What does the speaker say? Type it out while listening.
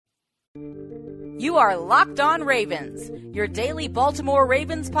You are Locked On Ravens, your daily Baltimore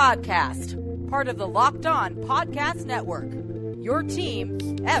Ravens podcast, part of the Locked On Podcast Network, your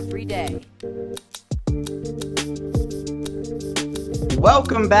team every day.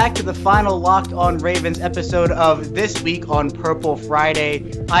 Welcome back to the final Locked On Ravens episode of This Week on Purple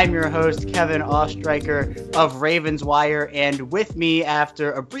Friday. I'm your host, Kevin Ostreicher of Ravens Wire, and with me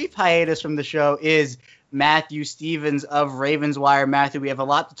after a brief hiatus from the show is Matthew Stevens of Ravens Wire. Matthew, we have a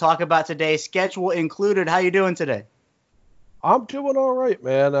lot to talk about today, schedule included. How you doing today? I'm doing all right,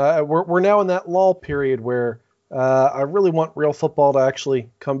 man. We're now in that lull period where I really want real football to actually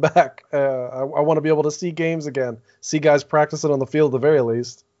come back. I want to be able to see games again, see guys practicing on the field at the very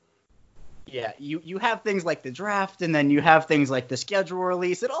least. Yeah, you have things like the draft, and then you have things like the schedule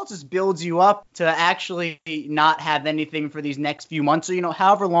release. It all just builds you up to actually not have anything for these next few months. So,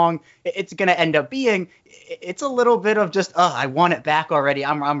 however long it's going to end up being, it's a little bit of just, I want it back already.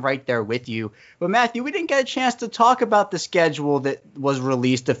 I'm right there with you. But Matthew, we didn't get a chance to talk about the schedule that was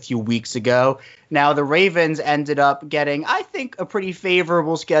released a few weeks ago. Now, the Ravens ended up getting, I think, a pretty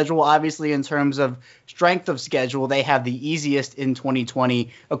favorable schedule. Obviously, in terms of strength of schedule, they have the easiest in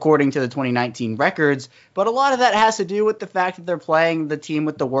 2020, according to the 2019 records. But a lot of that has to do with the fact that they're playing the team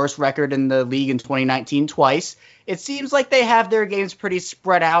with the worst record in the league in 2019 twice. It seems like they have their games pretty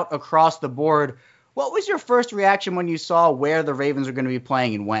spread out across the board. What was your first reaction when you saw where the Ravens are going to be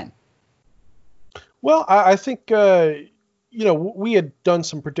playing and when? Well, I think we had done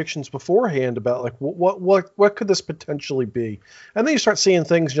some predictions beforehand about like what could this potentially be, and then you start seeing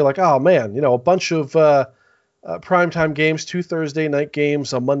things and you're like, oh man, a bunch of primetime games, 2 Thursday night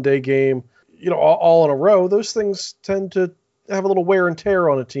games, a Monday game, all in a row. Those things tend to have a little wear and tear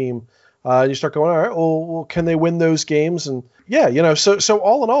on a team. You start going, all right, well, can they win those games? And yeah, so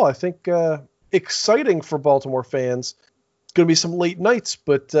all in all, I think exciting for Baltimore fans. It's going to be some late nights,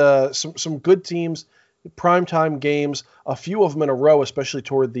 but some good teams, primetime games, a few of them in a row, especially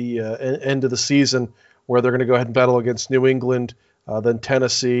toward the end of the season, where they're going to go ahead and battle against New England, then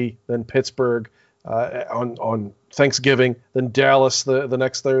Tennessee, then Pittsburgh on Thanksgiving, then Dallas the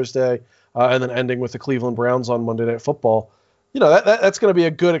next Thursday, and then ending with the Cleveland Browns on Monday Night Football. That's going to be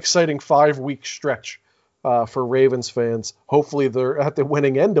a good, exciting 5-week stretch for Ravens fans. Hopefully they're at the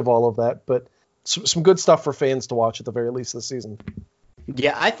winning end of all of that, but some good stuff for fans to watch at the very least this season.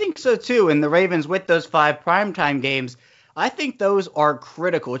 Yeah, I think so too. And the Ravens with those 5 primetime games, I think those are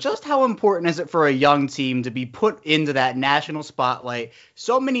critical. Just how important is it for a young team to be put into that national spotlight?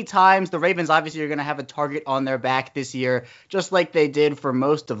 So many times the Ravens obviously are going to have a target on their back this year, just like they did for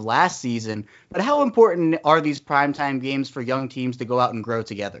most of last season. But how important are these primetime games for young teams to go out and grow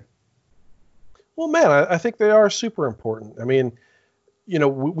together? Well, man, I think they are super important. I mean,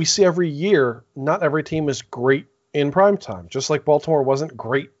 we see every year, not every team is great in primetime, just like Baltimore wasn't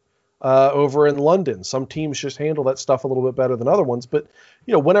great over in London. Some teams just handle that stuff a little bit better than other ones. But,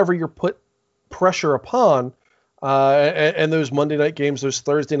 whenever you're put pressure upon, and those Monday night games, those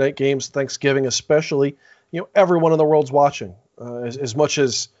Thursday night games, Thanksgiving especially, everyone in the world's watching. As much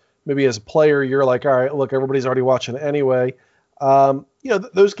as maybe as a player, you're like, all right, look, everybody's already watching anyway.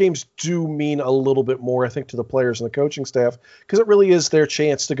 Those games do mean a little bit more, I think, to the players and the coaching staff, because it really is their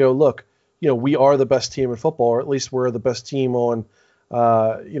chance to go, look, we are the best team in football, or at least we're the best team on,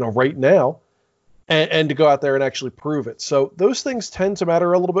 right now, and to go out there and actually prove it. So those things tend to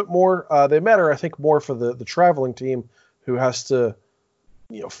matter a little bit more. They matter, I think, more for the traveling team who has to,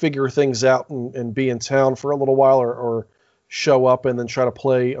 figure things out and be in town for a little while, or show up and then try to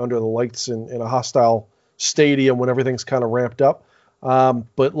play under the lights in a hostile stadium when everything's kind of ramped up.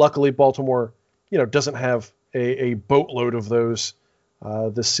 But luckily Baltimore, doesn't have a boatload of those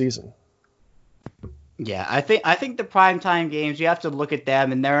this season. Yeah, I think the primetime games, you have to look at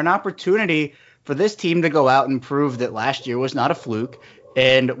them, and they're an opportunity for this team to go out and prove that last year was not a fluke.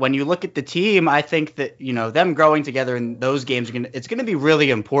 And when you look at the team, I think that, them growing together in those games, it's going to be really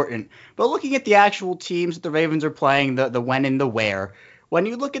important. But looking at the actual teams that the Ravens are playing, the when and the where, when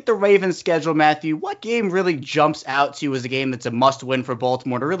you look at the Ravens schedule, Matthew, what game really jumps out to you as a game that's a must-win for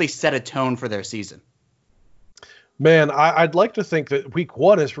Baltimore to really set a tone for their season? Man, I'd like to think that week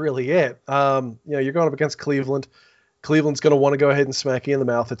 1 is really it. You're going up against Cleveland. Cleveland's going to want to go ahead and smack you in the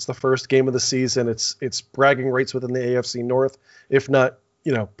mouth. It's the first game of the season. It's bragging rights within the AFC North, if not,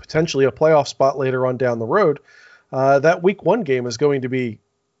 potentially a playoff spot later on down the road. That week 1 game is going to be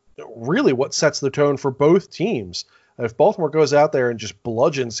really what sets the tone for both teams. If Baltimore goes out there and just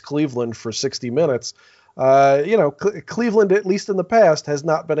bludgeons Cleveland for 60 minutes, Cleveland, at least in the past, has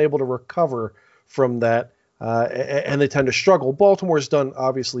not been able to recover from that. And they tend to struggle. Baltimore's done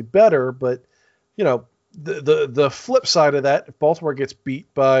obviously better, but the flip side of that, if Baltimore gets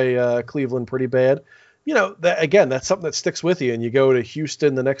beat by Cleveland pretty bad, that's something that sticks with you. And you go to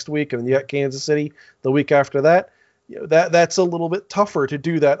Houston the next week, and you got Kansas City the week after that. That's a little bit tougher to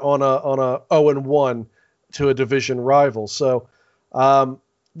do that on a 0-1 to a division rival. So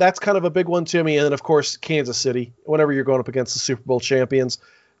that's kind of a big one to me. And then, of course, Kansas City, whenever you're going up against the Super Bowl champions,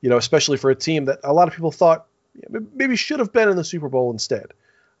 especially for a team that a lot of people thought maybe should have been in the Super Bowl instead.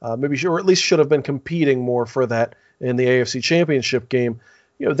 Or at least should have been competing more for that in the AFC Championship game.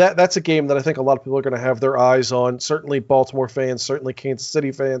 That's a game that I think a lot of people are going to have their eyes on. Certainly Baltimore fans, certainly Kansas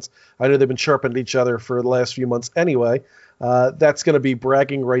City fans. I know they've been chirping at each other for the last few months anyway. That's going to be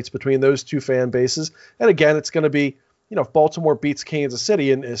bragging rights between those two fan bases. And again, it's going to be, if Baltimore beats Kansas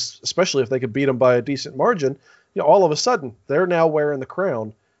City, and especially if they could beat them by a decent margin, all of a sudden they're now wearing the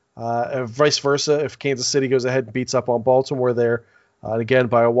crown. And vice versa, if Kansas City goes ahead and beats up on Baltimore there, again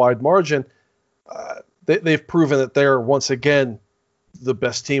by a wide margin, they've proven that they're once again the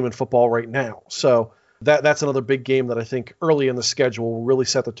best team in football right now. So that's another big game that I think early in the schedule will really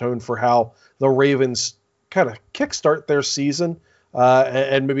set the tone for how the Ravens kind of kickstart their season,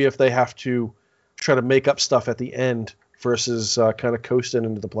 and maybe if they have to try to make up stuff at the end versus kind of coasting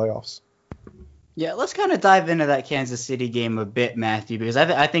into the playoffs. Yeah, let's kind of dive into that Kansas City game a bit, Matthew, because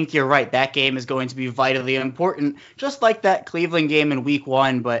I think you're right. That game is going to be vitally important, just like that Cleveland game in Week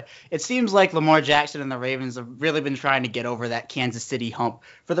 1. But it seems like Lamar Jackson and the Ravens have really been trying to get over that Kansas City hump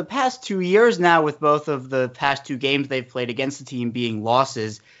for the past 2 years now, with both of the past 2 games they've played against the team being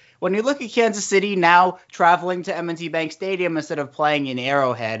losses. When you look at Kansas City now traveling to M&T Bank Stadium instead of playing in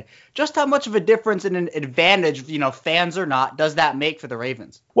Arrowhead, just how much of a difference and an advantage, fans or not, does that make for the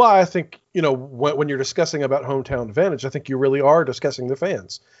Ravens? Well, I think, when you're discussing about hometown advantage, I think you really are discussing the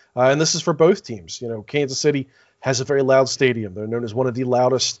fans. And this is for both teams. Kansas City has a very loud stadium. They're known as one of the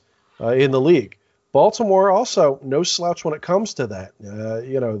loudest in the league. Baltimore also no slouch when it comes to that.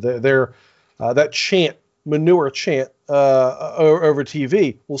 They're that chant, manure chant over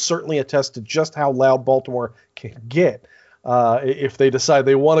TV will certainly attest to just how loud Baltimore can get if they decide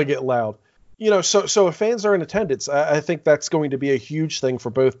they want to get loud. So if fans are in attendance, I think that's going to be a huge thing for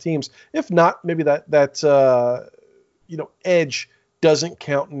both teams. If not, maybe that edge doesn't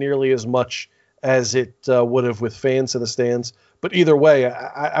count nearly as much as it would have with fans in the stands. But either way,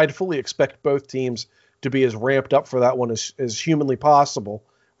 I'd fully expect both teams to be as ramped up for that one as humanly possible,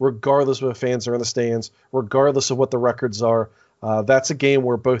 regardless of if fans are in the stands, regardless of what the records are. That's a game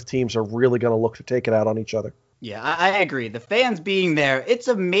where both teams are really going to look to take it out on each other. Yeah, I agree. The fans being there, it's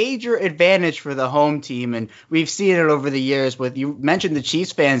a major advantage for the home team, and we've seen it over the years with, you mentioned the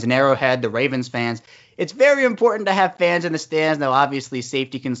Chiefs fans in Arrowhead, the Ravens fans. It's very important to have fans in the stands. Now, obviously,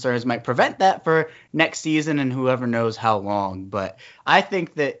 safety concerns might prevent that for next season and whoever knows how long, but I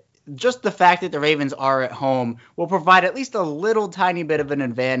think that just the fact that the Ravens are at home will provide at least a little tiny bit of an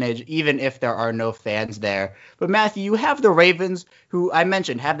advantage, even if there are no fans there. But Matthew, you have the Ravens, who I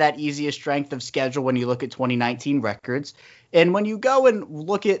mentioned have that easiest strength of schedule when you look at 2019 records. And when you go and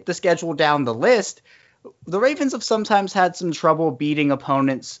look at the schedule down the list, the Ravens have sometimes had some trouble beating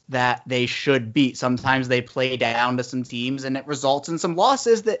opponents that they should beat. Sometimes they play down to some teams, and it results in some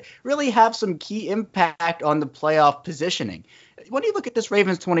losses that really have some key impact on the playoff positioning. When you look at this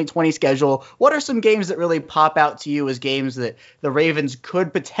Ravens 2020 schedule, what are some games that really pop out to you as games that the Ravens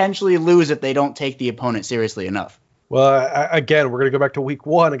could potentially lose if they don't take the opponent seriously enough? Well, again, we're going to go back to Week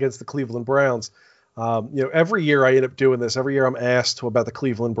 1 against the Cleveland Browns. Every year I end up doing this. Every year I'm asked about the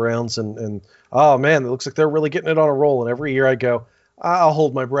Cleveland Browns, and oh man, it looks like they're really getting it on a roll. And every year I go, I'll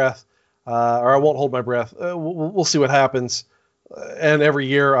hold my breath, or I won't hold my breath. We'll see what happens. And every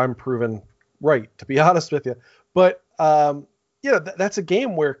year I'm proven right, to be honest with you. But that's a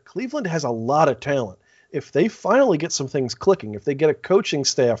game where Cleveland has a lot of talent. If they finally get some things clicking, if they get a coaching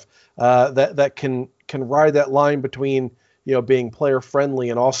staff that can ride that line between being player friendly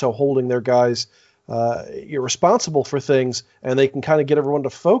and also holding their guys responsible for things, and they can kind of get everyone to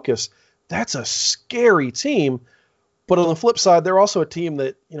focus, that's a scary team. But on the flip side, they're also a team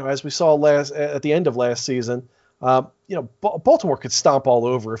that, as we saw at the end of last season, Baltimore could stomp all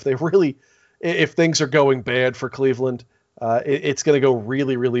over if things are going bad for Cleveland. It's going to go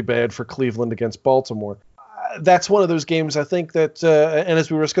really, really bad for Cleveland against Baltimore. That's one of those games, I think, that, and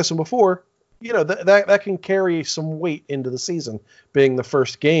as we were discussing before, that can carry some weight into the season, being the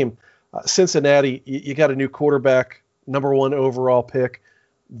first game. Cincinnati, you got a new quarterback, number 1 overall pick.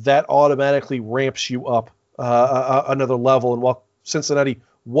 That automatically ramps you up another level. And while Cincinnati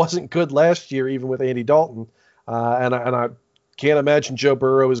wasn't good last year, even with Andy Dalton, and I can't imagine Joe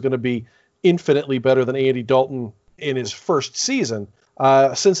Burrow is going to be infinitely better than Andy Dalton in his first season,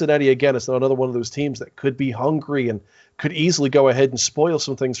 Cincinnati, again, is another one of those teams that could be hungry and could easily go ahead and spoil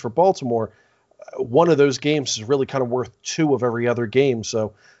some things for Baltimore. One of those games is really kind of worth 2 of every other game.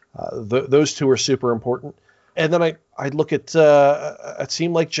 So those 2 are super important. And then I look at a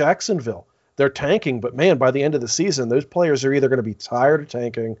team like Jacksonville. They're tanking, but man, by the end of the season, those players are either going to be tired of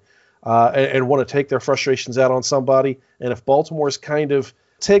tanking and want to take their frustrations out on somebody. And if Baltimore's kind of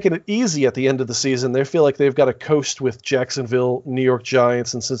taking it easy at the end of the season, they feel like they've got to coast with Jacksonville, New York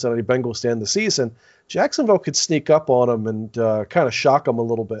Giants, and Cincinnati Bengals to end the season. Jacksonville could sneak up on them and kind of shock them a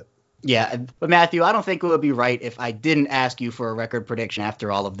little bit. Yeah, but Matthew, I don't think it would be right if I didn't ask you for a record prediction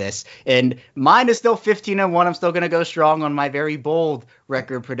after all of this. And mine is still 15-1. I'm still going to go strong on my very bold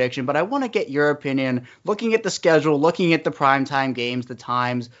record prediction, but I want to get your opinion looking at the schedule, looking at the primetime games, the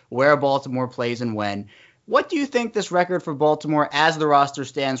times, where Baltimore plays and when. What do you think this record for Baltimore as the roster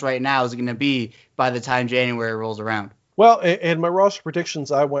stands right now is going to be by the time January rolls around? Well, in my roster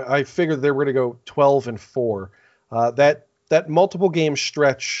predictions, I figured they were going to go 12-4. That multiple game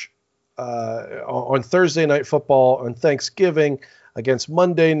stretch on Thursday Night Football on Thanksgiving against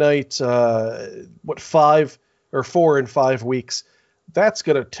Monday night, 5 or 4 in 5 weeks, that's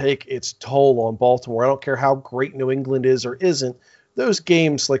going to take its toll on Baltimore. I don't care how great New England is or isn't. Those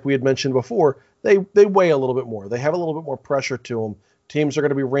games, like we had mentioned before, they weigh a little bit more. They have a little bit more pressure to them. Teams are going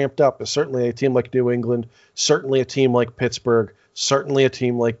to be ramped up. Certainly a team like New England, certainly a team like Pittsburgh, certainly a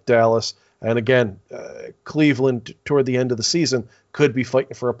team like Dallas. And again, Cleveland toward the end of the season could be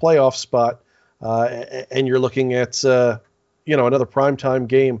fighting for a playoff spot. And you're looking at, another primetime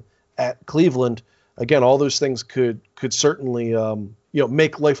game at Cleveland. Again, all those things could certainly,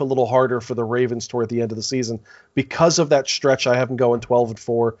 make life a little harder for the Ravens toward the end of the season. Because of that stretch, I have them going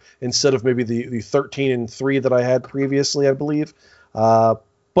 12-4 instead of maybe the 13-3 that I had previously, I believe.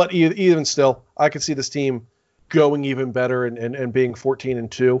 But even still, I could see this team going even better and being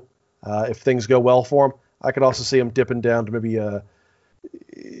 14-2. If things go well for them. I could also see them dipping down to maybe 10-6,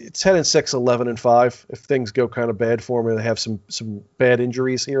 11-5 if things go kind of bad for them and they have some bad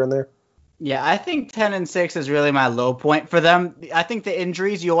injuries here and there. Yeah, I think 10-6 is really my low point for them. I think the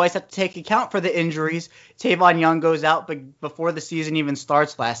injuries, you always have to take account for the injuries. Tavon Young goes out before the season even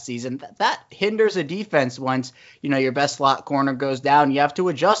starts last season. That hinders a defense once, your best slot corner goes down. You have to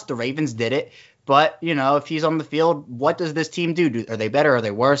adjust. The Ravens did it. But, if he's on the field, what does this team do? Are they better? Are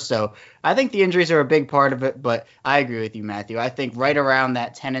they worse? So I think the injuries are a big part of it. But I agree with you, Matthew. I think right around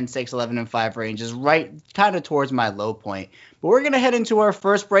that 10-6, 11-5 range is right kind of towards my low point. But we're going to head into our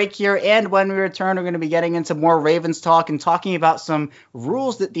first break here. And when we return, we're going to be getting into more Ravens talk and talking about some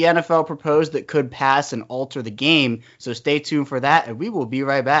rules that the NFL proposed that could pass and alter the game. So stay tuned for that, and we will be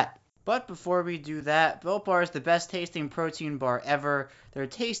right back. But before we do that, Built Bar is the best tasting protein bar ever. They're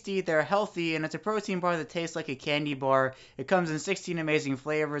tasty, they're healthy, and it's a protein bar that tastes like a candy bar. It comes in 16 amazing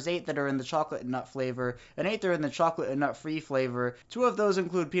flavors, 8 that are in the chocolate and nut flavor, and 8 that are in the chocolate and nut-free flavor. 2 of those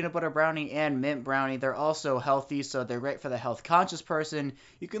include peanut butter brownie and mint brownie. They're also healthy, so they're great for the health-conscious person.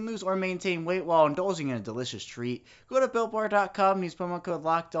 You can lose or maintain weight while indulging in a delicious treat. Go to BuiltBar.com and use promo code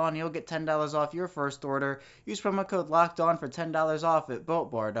LOCKEDON. You'll get $10 off your first order. Use promo code LOCKEDON for $10 off at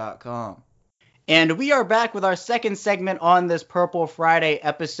BuiltBar.com. And we are back with our second segment on this Purple Friday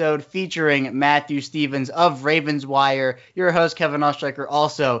episode featuring Matthew Stevens of Ravens Wire. Your host, Kevin Oestreicher,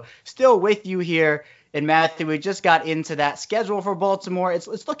 also still with you here. And Matthew, we just got into that schedule for Baltimore. It's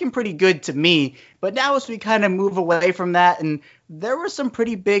looking pretty good to me. But now as we kind of move away from that, and there were some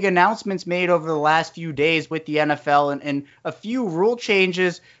pretty big announcements made over the last few days with the NFL and a few rule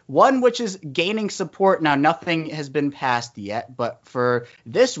changes, one which is gaining support. Now, nothing has been passed yet, but for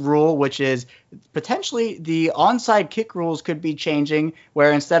this rule, which is potentially the onside kick rules could be changing,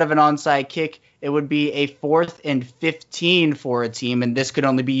 where instead of an onside kick, it would be a 4th and 15 for a team, and this could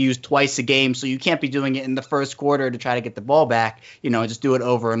only be used twice a game, so you can't be doing it in the first quarter to try to get the ball back, just do it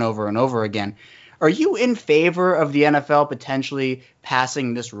over and over and over again. Are you in favor of the NFL potentially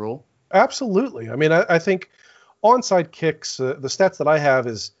passing this rule? Absolutely. I mean, I think onside kicks, the stats that I have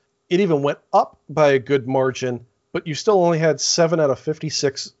is it even went up by a good margin, but you still only had 7 out of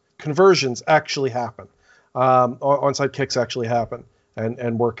 56 conversions actually happen. Onside kicks actually happen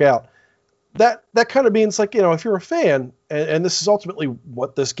and work out. That kind of means, like, if you're a fan, and this is ultimately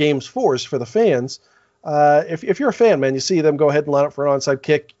what this game's for, is for the fans. If you're a fan, man, you see them go ahead and line up for an onside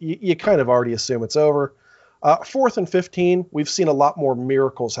kick, you kind of already assume it's over. 4th and 15, we've seen a lot more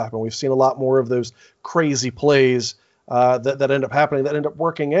miracles happen. We've seen a lot more of those crazy plays that end up happening, that end up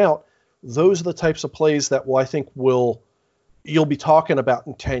working out. Those are the types of plays that I think you'll be talking about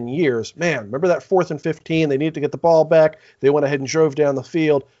in 10 years. Man, remember that 4th and 15? They needed to get the ball back. They went ahead and drove down the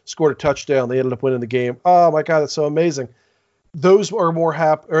field, scored a touchdown. They ended up winning the game. Oh, my God, that's so amazing. those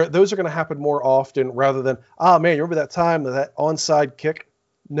are those are going to happen more often rather than, man, you remember that time that onside kick?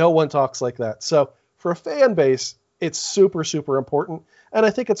 No one talks like that. So for a fan base, it's super, super important. And I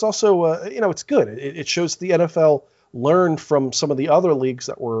think it's also, it's good. It shows the NFL learned from some of the other leagues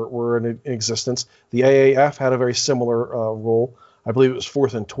that were in existence. The AAF had a very similar rule. I believe it was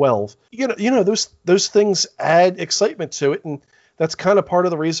 4th and 12. Those things add excitement to it, and that's kind of part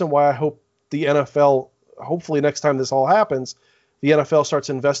of the reason why I hope the NFL, hopefully next time this all happens, the NFL starts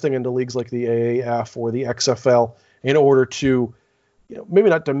investing into leagues like the AAF or the XFL in order to, maybe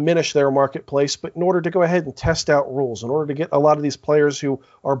not diminish their marketplace, but in order to go ahead and test out rules, in order to get a lot of these players who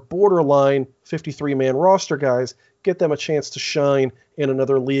are borderline 53-man roster guys, get them a chance to shine in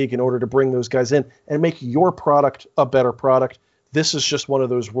another league in order to bring those guys in and make your product a better product. This is just one of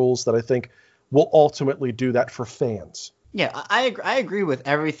those rules that I think will ultimately do that for fans. Yeah, I agree with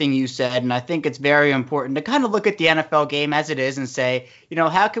everything you said, and I think it's very important to kind of look at the NFL game as it is and say,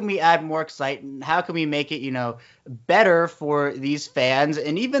 how can we add more excitement? How can we make it, better for these fans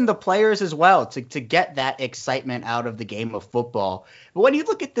and even the players as well to get that excitement out of the game of football? But when you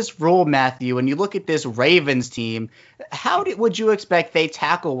look at this rule, Matthew, and you look at this Ravens team, how would you expect they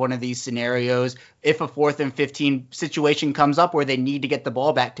tackle one of these scenarios if a 4th and 15 situation comes up where they need to get the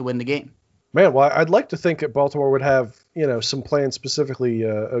ball back to win the game? Man, well, I'd like to think that Baltimore would have, some plans specifically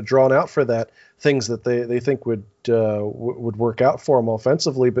drawn out for that, things that they think would work out for them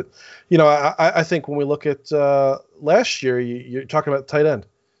offensively. But, I think when we look at last year, you're talking about tight end.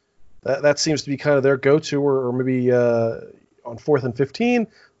 That seems to be kind of their go-to, or maybe on 4th and 15,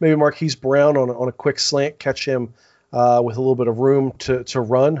 maybe Marquise Brown on a quick slant, catch him with a little bit of room to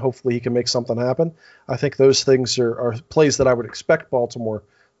run. Hopefully he can make something happen. I think those things are plays that I would expect Baltimore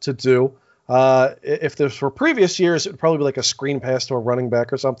to do. If this were previous years, it would probably be like a screen pass to a running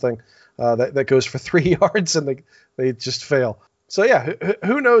back or something that goes for 3 yards and they just fail. So, yeah,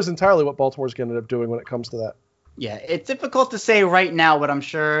 who knows entirely what Baltimore's going to end up doing when it comes to that. Yeah, it's difficult to say right now, but I'm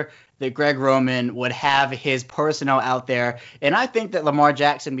sure that Greg Roman would have his personnel out there. And I think that Lamar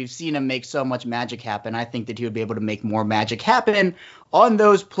Jackson, we've seen him make so much magic happen. I think that he would be able to make more magic happen on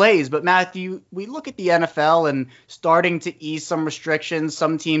those plays. But Matthew, we look at the NFL and starting to ease some restrictions,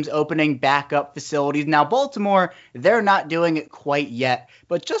 some teams opening back up facilities. Now, Baltimore, they're not doing it quite yet.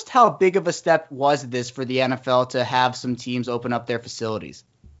 But just how big of a step was this for the NFL to have some teams open up their facilities?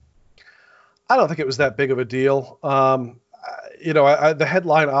 I don't think it was that big of a deal. The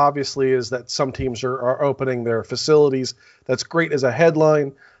headline obviously is that some teams are opening their facilities. That's great as a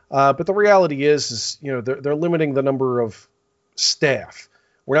headline. But the reality is they're limiting the number of staff.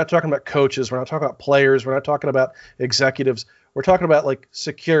 We're not talking about coaches. We're not talking about players. We're not talking about executives. We're talking about like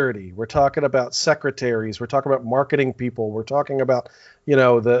security. We're talking about secretaries. We're talking about marketing people. We're talking about,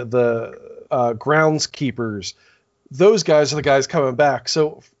 the groundskeepers. Those guys are the guys coming back.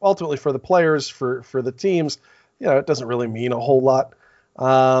 So ultimately for the players, for the teams, it doesn't really mean a whole lot.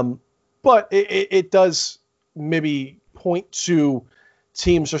 But it does maybe point to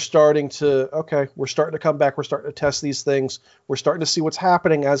teams are starting to, we're starting to come back. We're starting to test these things. We're starting to see what's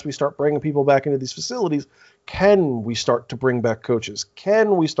happening as we start bringing people back into these facilities. Can we start to bring back coaches?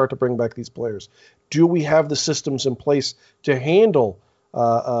 Can we start to bring back these players? Do we have the systems in place to handle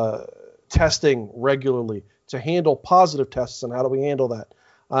testing regularly, to handle positive tests, and how do we handle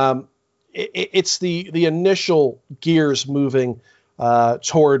that? It's the initial gears moving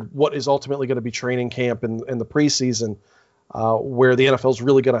toward what is ultimately going to be training camp in the preseason, where the NFL is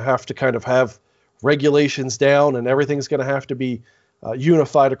really going to have to kind of have regulations down and everything's going to have to be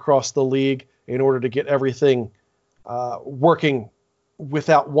unified across the league in order to get everything working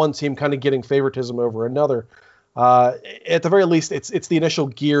without one team kind of getting favoritism over another. At the very least, it's the initial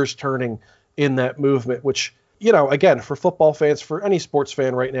gears turning in that movement, which, again, for football fans, for any sports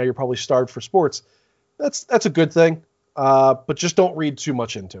fan right now, you're probably starved for sports. That's a good thing, but just don't read too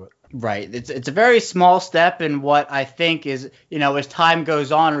much into it. Right. It's a very small step in what I think is, as time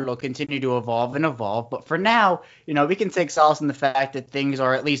goes on, it'll continue to evolve and evolve. But for now, we can take solace in the fact that things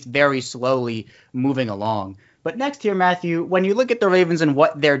are at least very slowly moving along. But next here, Matthew, when you look at the Ravens and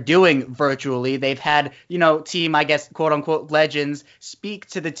what they're doing virtually, they've had, team, I guess, quote unquote, legends speak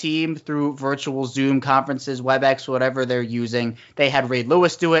to the team through virtual Zoom conferences, WebEx, whatever they're using. They had Ray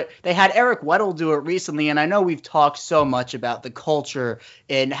Lewis do it. They had Eric Weddle do it recently. And I know we've talked so much about the culture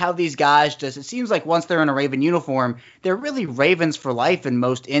and how these guys it seems like once they're in a Raven uniform, they're really Ravens for life in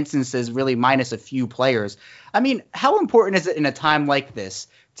most instances, really minus a few players. I mean, how important is it in a time like this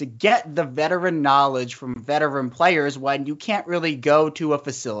to get the veteran knowledge from veteran players when you can't really go to a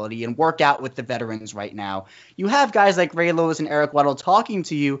facility and work out with the veterans right now? You have guys like Ray Lewis and Eric Weddle talking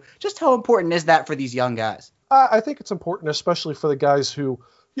to you. Just how important is that for these young guys? I think it's important, especially for the guys who,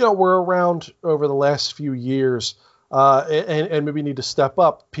 were around over the last few years and maybe need to step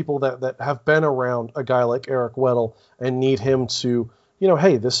up, people that have been around a guy like Eric Weddle and need him to,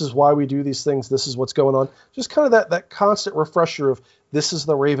 hey, this is why we do these things. This is what's going on. Just kind of that constant refresher of this is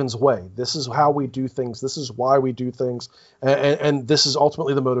the Ravens way. This is how we do things. This is why we do things. And this is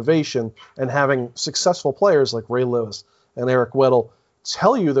ultimately the motivation. And having successful players like Ray Lewis and Eric Weddle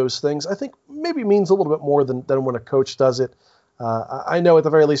tell you those things, I think maybe means a little bit more than when a coach does it. I know at the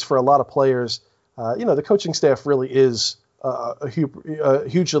very least for a lot of players, the coaching staff really is a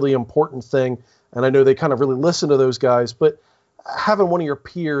hugely important thing. And I know they kind of really listen to those guys, but having one of your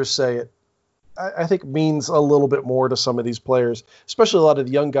peers say it, I think means a little bit more to some of these players, especially a lot of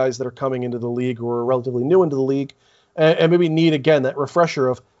the young guys that are coming into the league or are relatively new into the league and maybe need, again, that refresher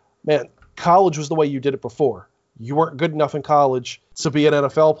of, man, college was the way you did it before. You weren't good enough in college to be an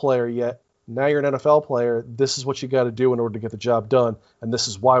NFL player yet. Now you're an NFL player. This is what you got to do in order to get the job done, and this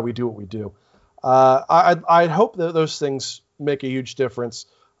is why we do what we do. I hope that those things make a huge difference,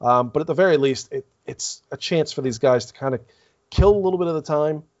 but at the very least, it's a chance for these guys to kind of kill a little bit of the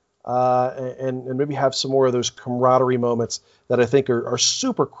time and maybe have some more of those camaraderie moments that I think are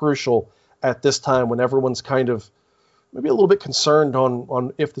super crucial at this time when everyone's kind of maybe a little bit concerned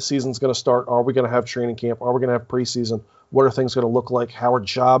on if the season's going to start. Are we going to have training camp? Are we going to have preseason? What are things going to look like? How are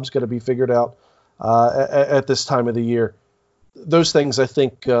jobs going to be figured out at this time of the year? Those things, I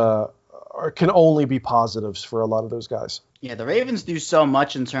think, can only be positives for a lot of those guys. Yeah, the Ravens do so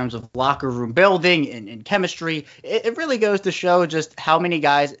much in terms of locker room building and chemistry. It really goes to show just how many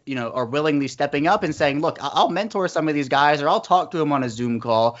guys, are willingly stepping up and saying, look, I'll mentor some of these guys or I'll talk to them on a Zoom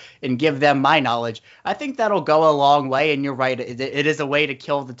call and give them my knowledge. I think that'll go a long way. And you're right, it is a way to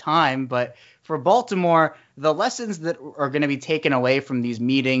kill the time. But for Baltimore, the lessons that are going to be taken away from these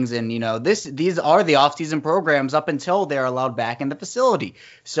meetings and, these are the offseason programs up until they're allowed back in the facility.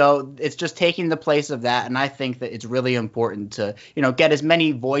 So it's just taking the place of that. And I think that it's really important to, get as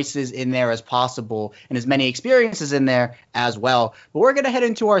many voices in there as possible and as many experiences in there as well. But we're going to head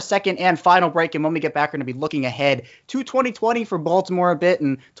into our second and final break. And when we get back, we're going to be looking ahead to 2020 for Baltimore a bit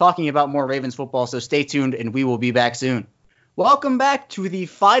and talking about more Ravens football. So stay tuned and we will be back soon. Welcome back to the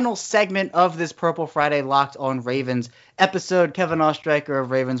final segment of this Purple Friday Locked on Ravens episode. Kevin Ostreicher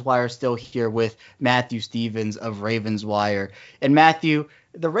of Ravens Wire still here with Matthew Stevens of Ravens Wire. And Matthew,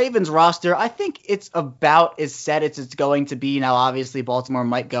 the Ravens roster, I think it's about as set as it's going to be. Now, obviously, Baltimore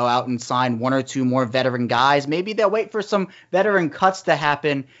might go out and sign one or two more veteran guys. Maybe they'll wait for some veteran cuts to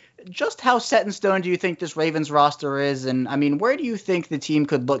happen. Just how set in stone do you think this Ravens roster is? And, where do you think the team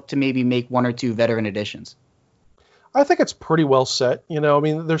could look to maybe make one or two veteran additions? I think it's pretty well set.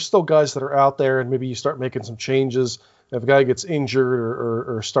 There's still guys that are out there, and maybe you start making some changes. If a guy gets injured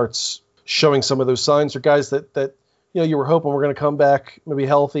or starts showing some of those signs, or guys that you were hoping were going to come back maybe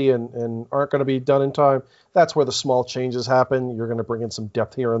healthy and aren't going to be done in time, that's where the small changes happen. You're going to bring in some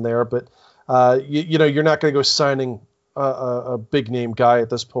depth here and there, but you're not going to go signing a big name guy at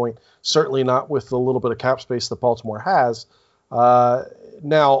this point. Certainly not with the little bit of cap space that Baltimore has.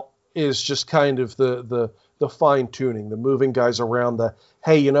 Now is just kind of the fine tuning, the moving guys around,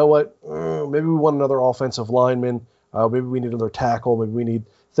 hey, you know what? Maybe we want another offensive lineman. Maybe we need another tackle. Maybe we need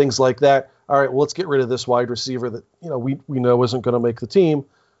things like that. All right, well, let's get rid of this wide receiver that we know isn't going to make the team,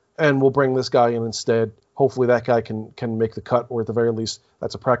 and we'll bring this guy in instead. Hopefully that guy can make the cut, or at the very least,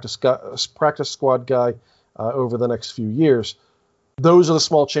 that's a practice squad guy over the next few years. Those are the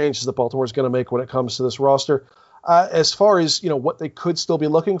small changes that Baltimore is going to make when it comes to this roster. As far as what they could still be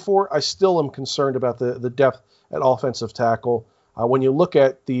looking for, I still am concerned about the depth at offensive tackle. When you look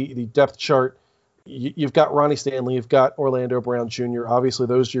at the depth chart, you've got Ronnie Stanley, you've got Orlando Brown Jr. Obviously,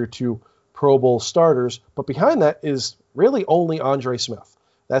 those are your two Pro Bowl starters. But behind that is really only Andre Smith.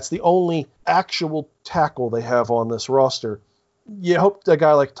 That's the only actual tackle they have on this roster. You hope a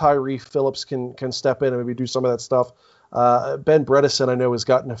guy like Tyree Phillips can step in and maybe do some of that stuff. Ben Bredesen, I know, has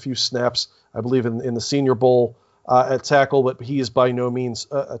gotten a few snaps, I believe, in the Senior Bowl at tackle, but he is by no means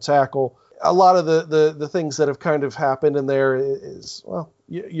a tackle. A lot of the things that have kind of happened in there is, well,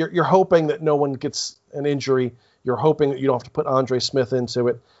 you're hoping that no one gets an injury. You're hoping that you don't have to put Andre Smith into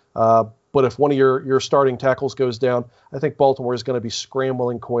it. But if one of your starting tackles goes down, I think Baltimore is going to be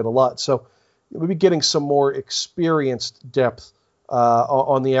scrambling quite a lot. So maybe getting some more experienced depth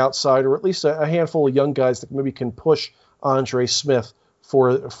on the outside, or at least a handful of young guys that maybe can push Andre Smith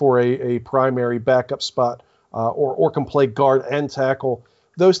for a primary backup spot, or can play guard and tackle.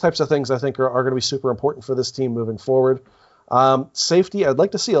 Those types of things I think are going to be super important for this team moving forward. Safety, I'd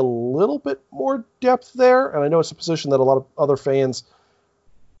like to see a little bit more depth there, and I know it's a position that a lot of other fans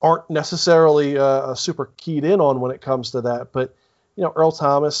aren't necessarily super keyed in on when it comes to that. But, Earl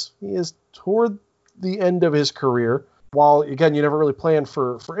Thomas, he is toward the end of his career. While, again, you never really plan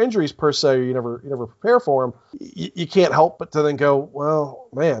for injuries per se, you never prepare for them, you can't help but to then go, well,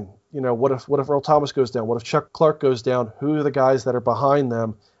 man, what if Earl Thomas goes down? What if Chuck Clark goes down? Who are the guys that are behind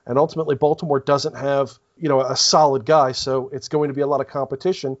them? And ultimately, Baltimore doesn't have, a solid guy, so it's going to be a lot of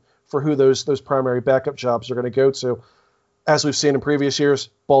competition for who those primary backup jobs are going to go to. As we've seen in previous years,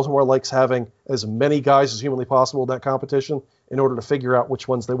 Baltimore likes having as many guys as humanly possible in that competition in order to figure out which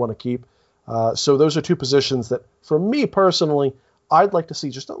ones they want to keep. So those are two positions that, for me personally, I'd like to see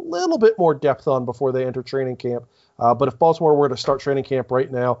just a little bit more depth on before they enter training camp. But if Baltimore were to start training camp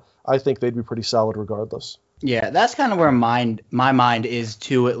right now, I think they'd be pretty solid regardless. Yeah, that's kind of where my mind is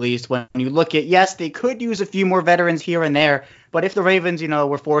too, at least. When you look at, yes, they could use a few more veterans here and there, but if the Ravens,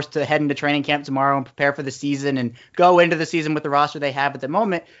 were forced to head into training camp tomorrow and prepare for the season and go into the season with the roster they have at the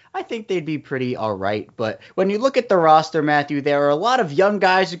moment, I think they'd be pretty all right. But when you look at the roster, Matthew, there are a lot of young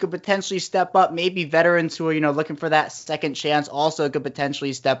guys who could potentially step up, maybe veterans who are, looking for that second chance also could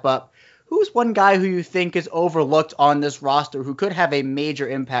potentially step up. Who's one guy who you think is overlooked on this roster who could have a major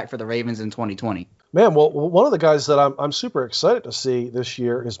impact for the Ravens in 2020? Man, well, one of the guys that I'm super excited to see this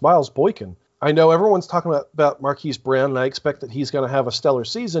year is Miles Boykin. I know everyone's talking about Marquise Brown, and I expect that he's going to have a stellar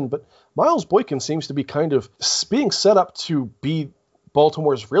season, but Miles Boykin seems to be kind of being set up to be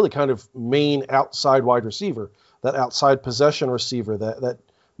Baltimore's really kind of main outside wide receiver, that outside possession receiver, that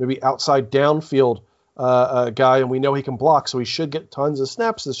maybe outside downfield guy, and we know he can block, so he should get tons of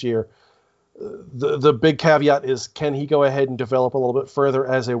snaps this year. The big caveat is, can he go ahead and develop a little bit further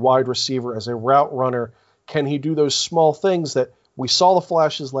as a wide receiver, as a route runner? Can he do those small things that we saw the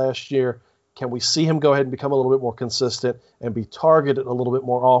flashes last year? Can we see him go ahead and become a little bit more consistent and be targeted a little bit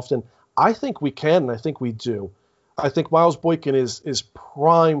more often? I think we can, and I think we do. I think Miles Boykin is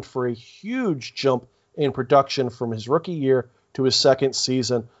primed for a huge jump in production from his rookie year to his second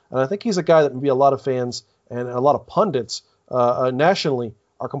season. And I think he's a guy that maybe a lot of fans and a lot of pundits nationally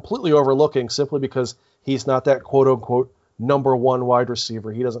are completely overlooking simply because he's not that quote-unquote number one wide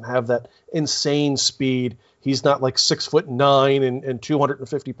receiver. He doesn't have that insane speed. He's not like 6'9" and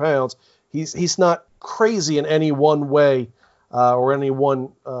 250 pounds. He's not crazy in any one way or any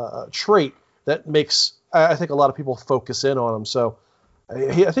one trait that makes, I think, a lot of people focus in on him. So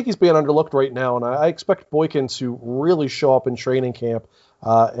I think he's being underlooked right now, and I expect Boykin to really show up in training camp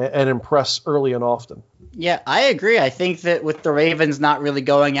and impress early and often. Yeah, I agree. I think that with the Ravens not really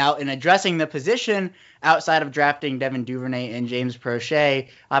going out and addressing the position outside of drafting Devin Duvernay and James Prochet,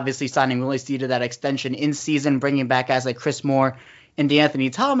 obviously signing Willie Snead to that extension in season, bringing back guys like Chris Moore and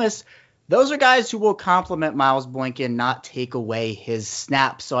DeAnthony Thomas, those are guys who will complement Miles Boykin, not take away his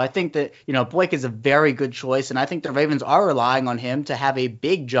snaps. So I think that, Boykin is a very good choice, and I think the Ravens are relying on him to have a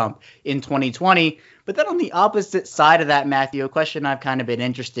big jump in 2020. But then on the opposite side of that, Matthew, a question I've kind of been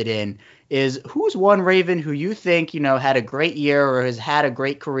interested in is who's one Raven who you think, had a great year or has had a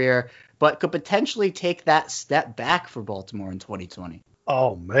great career, but could potentially take that step back for Baltimore in 2020?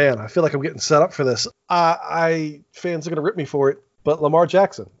 Oh, man, I feel like I'm getting set up for this. Fans are going to rip me for it, but Lamar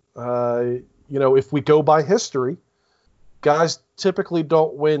Jackson. If we go by history, guys typically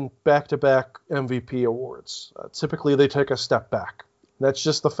don't win back-to-back MVP awards. Typically, they take a step back. That's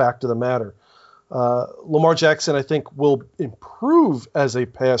just the fact of the matter. Lamar Jackson, I think, will improve as a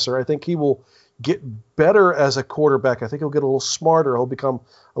passer. I think he will get better as a quarterback. I think he'll get a little smarter. He'll become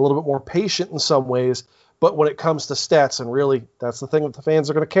a little bit more patient in some ways. But when it comes to stats, and really that's the thing that the fans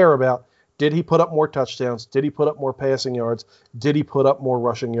are going to care about, did he put up more touchdowns? Did he put up more passing yards? Did he put up more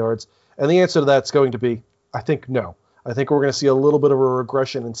rushing yards? And the answer to that's going to be, I think, no. I think we're going to see a little bit of a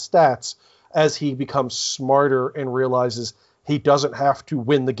regression in stats as he becomes smarter and realizes he doesn't have to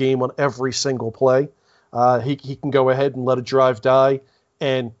win the game on every single play. He can go ahead and let a drive die,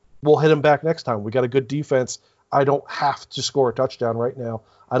 and we'll hit him back next time. We got a good defense. I don't have to score a touchdown right now.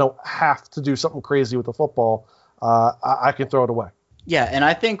 I don't have to do something crazy with the football. I can throw it away. Yeah, and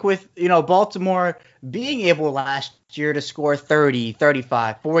I think with, Baltimore being able last year to score 30,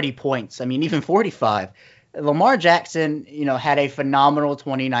 35, 40 points, even 45, Lamar Jackson, had a phenomenal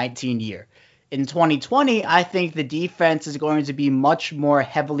 2019 year. In 2020, I think the defense is going to be much more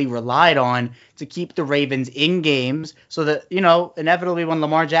heavily relied on to keep the Ravens in games so that, inevitably when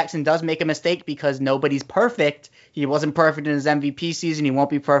Lamar Jackson does make a mistake, because nobody's perfect, he wasn't perfect in his MVP season, he won't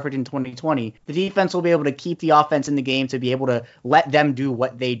be perfect in 2020, the defense will be able to keep the offense in the game to be able to let them do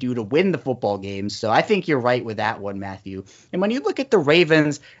what they do to win the football games. So I think you're right with that one, Matthew. And when you look at the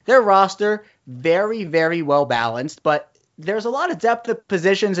Ravens, their roster, very, very well balanced, but there's a lot of depth of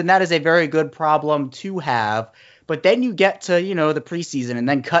positions, and that is a very good problem to have. But then you get to, the preseason, and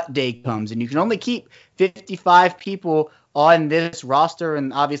then cut day comes, and you can only keep 55 people on this roster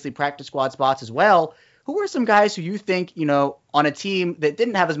and obviously practice squad spots as well. Who are some guys who you think, on a team that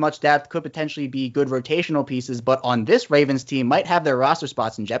didn't have as much depth could potentially be good rotational pieces, but on this Ravens team might have their roster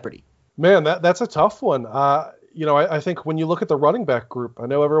spots in jeopardy? Man, that's a tough one. I think when you look at the running back group, I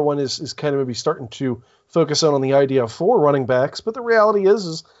know everyone is kind of maybe starting to focus on the idea of 4 running backs, but the reality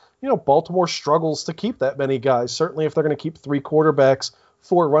is Baltimore struggles to keep that many guys. Certainly if they're going to keep 3 quarterbacks,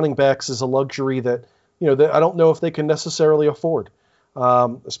 4 running backs is a luxury that, that I don't know if they can necessarily afford,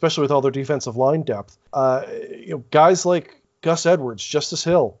 especially with all their defensive line depth. Guys like Gus Edwards, Justice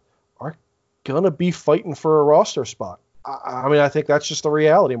Hill are going to be fighting for a roster spot. I think that's just the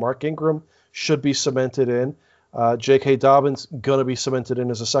reality. Mark Ingram should be cemented in. J.K. Dobbins going to be cemented in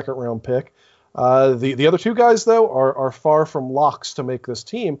as a second-round pick. The other 2 guys, though, are far from locks to make this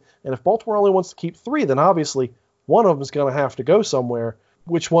team. And if Baltimore only wants to keep 3, then obviously one of them is going to have to go somewhere.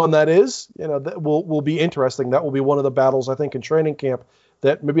 Which one that is, that will be interesting. That will be one of the battles, I think, in training camp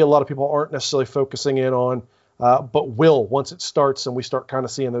that maybe a lot of people aren't necessarily focusing in on, but will once it starts and we start kind of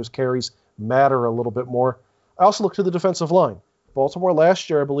seeing those carries matter a little bit more. I also look to the defensive line. Baltimore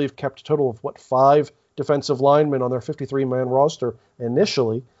last year, I believe, kept a total of, 5 defensive linemen on their 53-man roster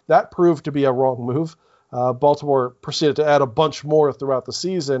initially. That proved to be a wrong move. Baltimore proceeded to add a bunch more throughout the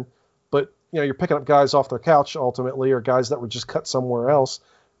season, but you're picking up guys off their couch ultimately, or guys that were just cut somewhere else.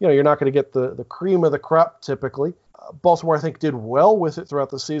 You're not going to get the cream of the crop typically. Baltimore, I think, did well with it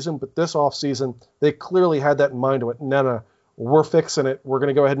throughout the season, but this offseason, they clearly had that in mind. No, we're fixing it. We're going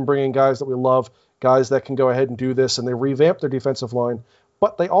to go ahead and bring in guys that we love, guys that can go ahead and do this, and they revamped their defensive line.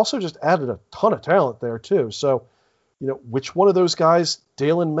 But they also just added a ton of talent there, too. So, which one of those guys,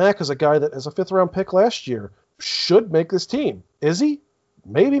 Dalen Mack is a guy that, as a 5th-round pick last year, should make this team. Is he?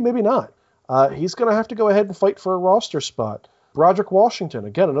 Maybe, maybe not. He's going to have to go ahead and fight for a roster spot. Broderick Washington,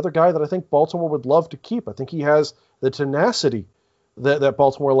 again, another guy that I think Baltimore would love to keep. I think he has the tenacity that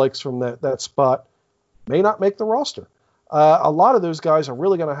Baltimore likes from that spot. May not make the roster. A lot of those guys are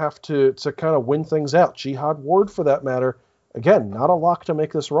really going to have to kind of win things out. Jihad Ward, for that matter, again, not a lock to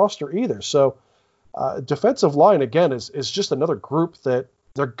make this roster either. So defensive line, again, is just another group that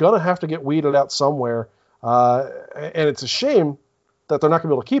they're going to have to get weeded out somewhere. And it's a shame that they're not going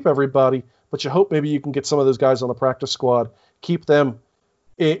to be able to keep everybody, but you hope maybe you can get some of those guys on the practice squad, keep them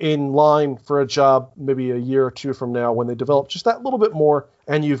in line for a job maybe a year or 2 from now when they develop just that little bit more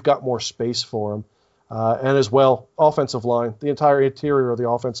and you've got more space for them. And as well, offensive line, the entire interior of the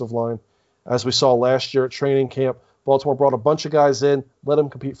offensive line. As we saw last year at training camp, Baltimore brought a bunch of guys in, let them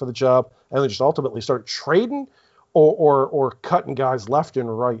compete for the job, and then just ultimately started trading or cutting guys left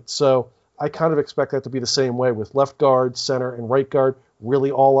and right. So I kind of expect that to be the same way with left guard, center, and right guard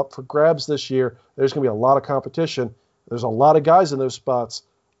really all up for grabs this year. There's going to be a lot of competition. There's a lot of guys in those spots.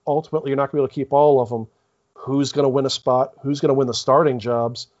 Ultimately, you're not going to be able to keep all of them. Who's going to win a spot? Who's going to win the starting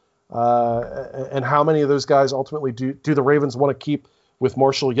jobs? And how many of those guys ultimately do the Ravens want to keep with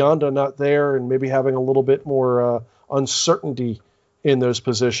Marshall Yanda not there and maybe having a little bit more uncertainty in those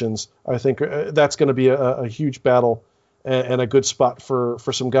positions? I think that's going to be a huge battle and a good spot for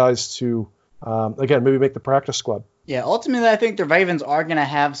some guys to, again, maybe make the practice squad. Yeah, ultimately, I think the Ravens are going to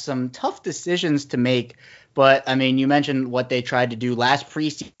have some tough decisions to make. But, I mean, you mentioned what they tried to do last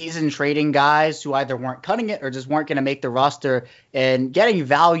preseason, trading guys who either weren't cutting it or just weren't going to make the roster and getting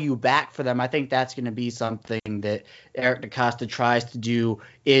value back for them. I think that's going to be something that Eric DeCosta tries to do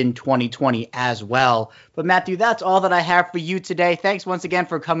in 2020 as well. But, Matthew, that's all that I have for you today. Thanks once again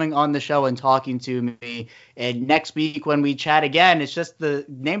for coming on the show and talking to me. And next week when we chat again, it's just the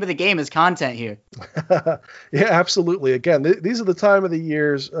name of the game is content here. Yeah, absolutely. Again, these are the times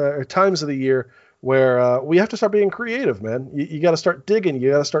of the year where we have to start being creative, man. You got to start digging. You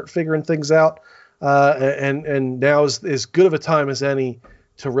got to start figuring things out. And now is as good of a time as any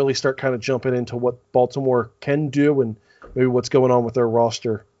to really start kind of jumping into what Baltimore can do and maybe what's going on with their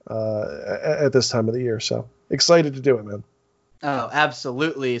roster at this time of the year. So excited to do it, man. Oh,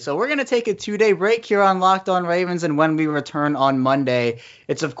 absolutely. So we're going to take a 2-day break here on Locked On Ravens, and when we return on Monday,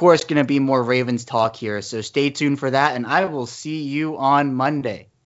 it's, of course, going to be more Ravens talk here. So stay tuned for that, and I will see you on Monday.